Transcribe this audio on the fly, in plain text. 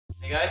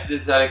Guys,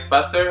 this is Alex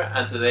Pastor,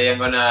 and today I'm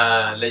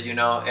gonna let you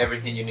know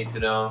everything you need to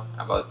know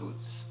about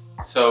boots.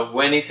 So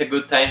when is a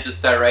good time to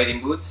start riding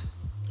boots?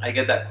 I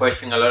get that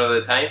question a lot of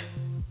the time,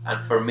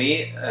 and for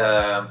me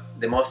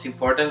the most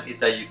important is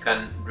that you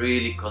can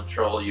really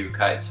control your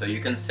kite. So you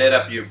can set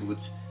up your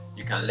boots,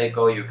 you can let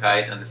go your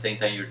kite, and at the same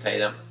time you're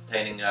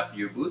tightening up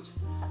your boots.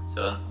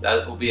 So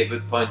that will be a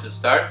good point to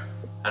start.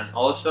 And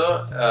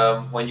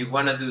also when you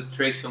want to do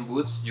tricks on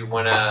boots, you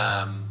want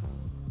to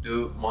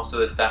do most of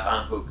the stuff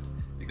unhooked,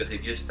 because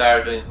if you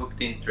start doing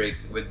hooked in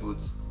tricks with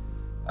boots,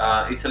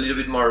 it's a little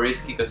bit more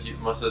risky, because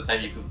most of the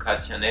time you could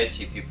catch an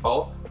edge if you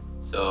fall,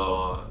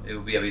 so it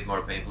will be a bit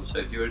more painful. So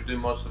if you're doing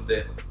most of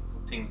the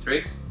hooked in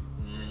tricks,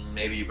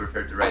 maybe you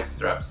prefer to ride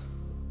straps.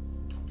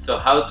 So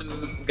how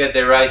to get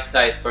the right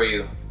size for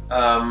you?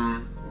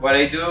 What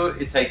I do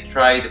is I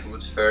try the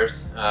boots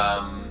first.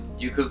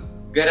 You could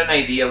get an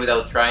idea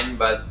without trying,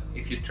 but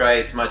if you try,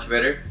 it's much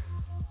better.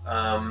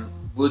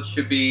 Boots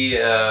should be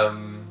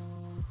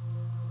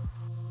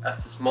as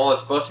small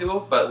as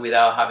possible, but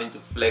without having to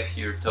flex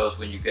your toes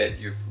when you get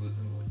your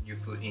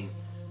foot in,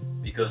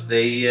 because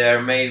they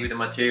are made with a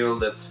material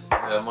that's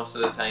most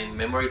of the time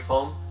memory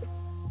foam.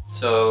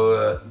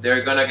 So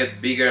they're gonna get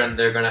bigger and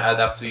they're gonna add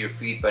up to your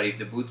feet, but if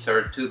the boots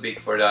are too big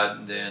for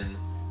that, then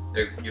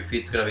your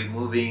feet's gonna be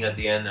moving at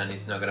the end and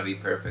it's not gonna be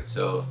perfect.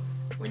 So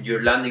when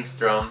you're landing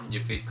strong,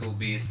 your feet could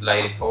be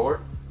sliding forward.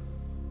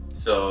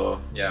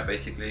 So yeah,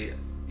 basically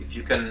if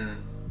you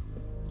can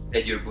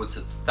get your boots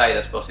as tight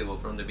as possible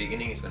from the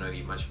beginning, it's going to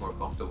be much more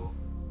comfortable.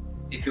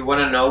 If you want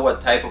to know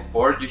what type of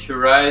board you should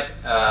ride,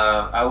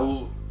 I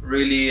will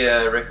really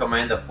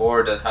recommend a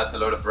board that has a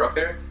lot of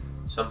rocker,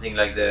 something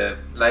like the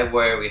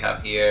Livewire we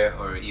have here,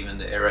 or even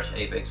the Airrush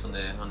Apex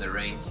on the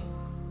range.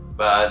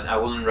 But I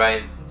wouldn't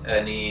ride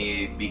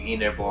any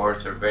beginner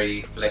boards or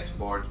very flex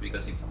boards,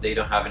 because if they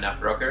don't have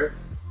enough rocker,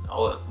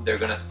 they're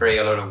going to spray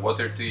a lot of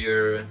water to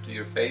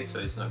your face, so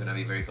it's not going to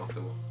be very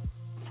comfortable.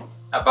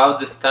 About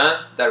the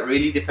stance, that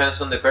really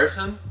depends on the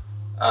person.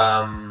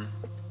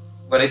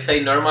 What I say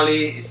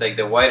normally is, like,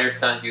 the wider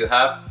stance you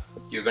have,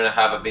 you're gonna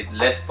have a bit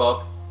less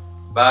pop,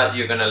 but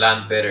you're gonna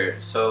land better.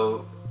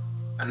 So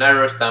a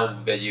narrow stance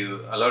will get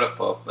you a lot of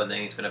pop, but then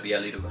it's gonna be a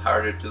little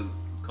harder to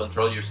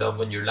control yourself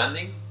when you're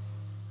landing.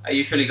 I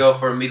usually go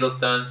for middle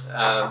stance,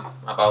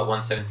 about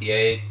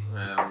 178,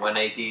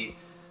 180.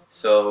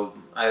 So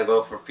I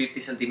go for 50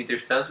 centimeter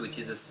stance, which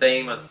is the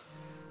same as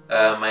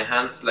my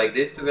hands like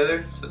this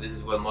together. So this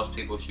is what most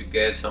people should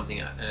get,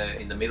 something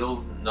in the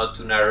middle, not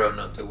too narrow,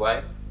 not too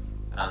wide,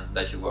 and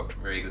that should work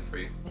very good for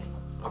you.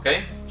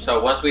 Okay,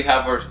 so once we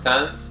have our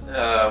stance,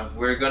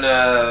 we're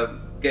gonna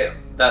get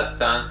that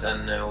stance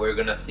and we're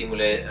gonna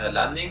simulate a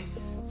landing.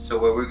 So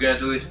what we're gonna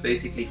do is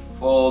basically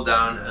fall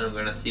down, and we're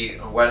gonna see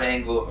on what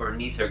angle our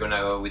knees are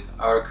gonna go with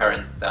our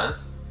current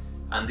stance,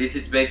 and this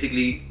is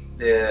basically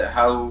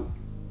how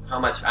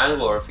much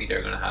angle our feet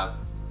are gonna have.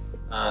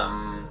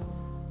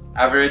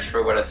 Average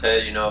for what I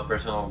said, you know, a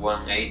person of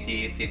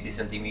 180, 50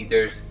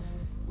 centimeters,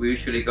 we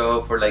usually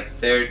go for like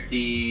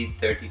 30,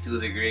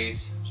 32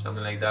 degrees,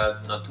 something like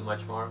that, not too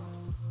much more.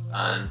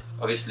 And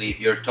obviously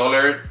if you're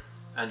taller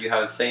and you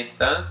have the same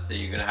stance, then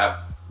you're gonna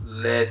have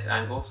less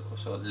angles,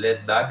 so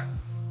less duck.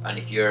 And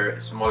if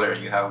you're smaller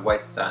and you have a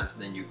wide stance,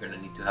 then you're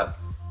gonna need to have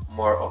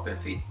more open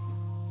feet.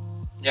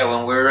 Yeah,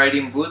 when we're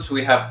riding boots,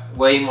 we have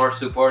way more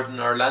support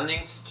in our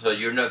landings, so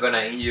you're not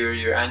gonna injure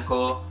your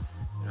ankle.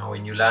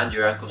 When you land,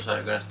 your ankles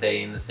are going to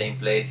stay in the same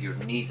place, your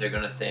knees are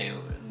going to stay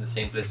in the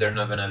same place, they're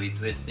not going to be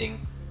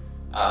twisting.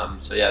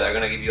 So yeah, they're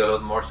going to give you a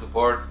lot more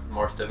support,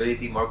 more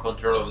stability, more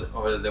control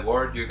over the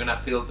board. You're going to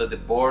feel that the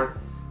board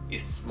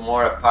is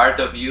more a part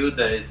of you,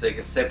 that it's like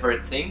a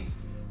separate thing.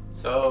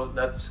 So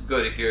that's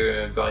good if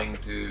you're going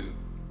to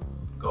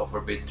go for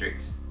big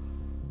tricks.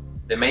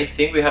 The main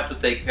thing we have to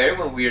take care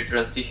when we're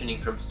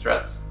transitioning from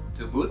struts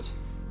to boots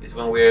is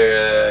when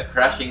we're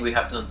crashing, we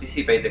have to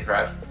anticipate the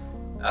crash.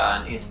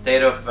 And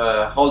instead of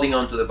holding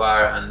on to the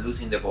bar and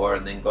losing the board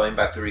and then going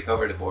back to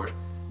recover the board,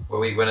 what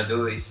we're going to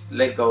do is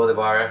let go of the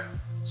bar,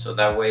 so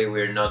that way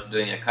we're not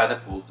doing a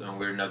catapult and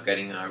we're not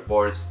getting our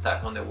board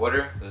stuck on the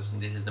water, because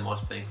this is the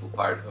most painful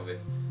part of it.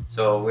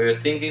 So we're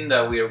thinking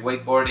that we're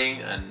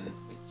wakeboarding and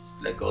we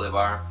just let go of the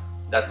bar.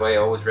 That's why I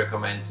always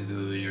recommend to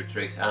do your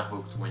tricks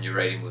unhooked when you're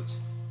riding boots.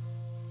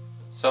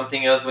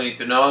 Something else we need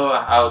to know,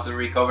 how to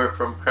recover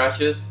from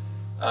crashes.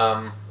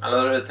 A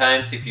lot of the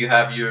times, if you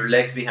have your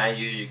legs behind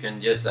you, you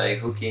can just like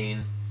hook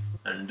in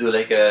and do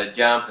like a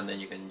jump, and then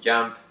you can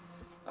jump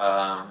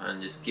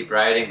and just keep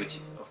riding, which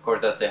of course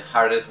that's the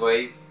hardest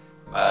way.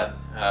 But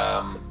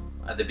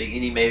at the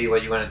beginning, maybe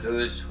what you want to do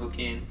is hook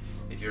in.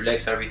 If your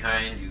legs are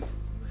behind, you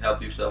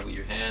help yourself with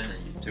your hand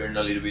and you turn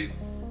a little bit,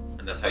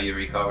 and that's how you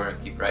recover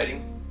and keep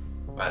riding.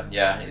 But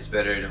yeah, it's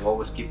better to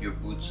always keep your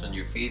boots on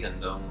your feet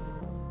and don't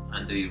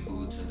undo your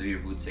boots and do your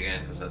boots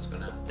again, because that's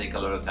gonna take a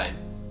lot of time.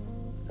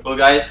 Well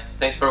guys,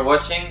 thanks for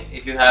watching.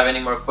 If you have any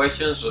more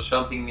questions or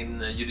something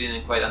you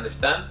didn't quite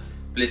understand,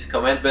 please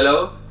comment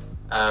below.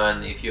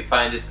 And if you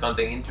find this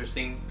content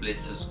interesting, please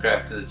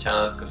subscribe to the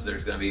channel, because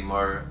there's going to be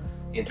more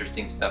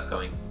interesting stuff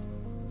coming.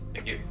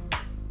 Thank you.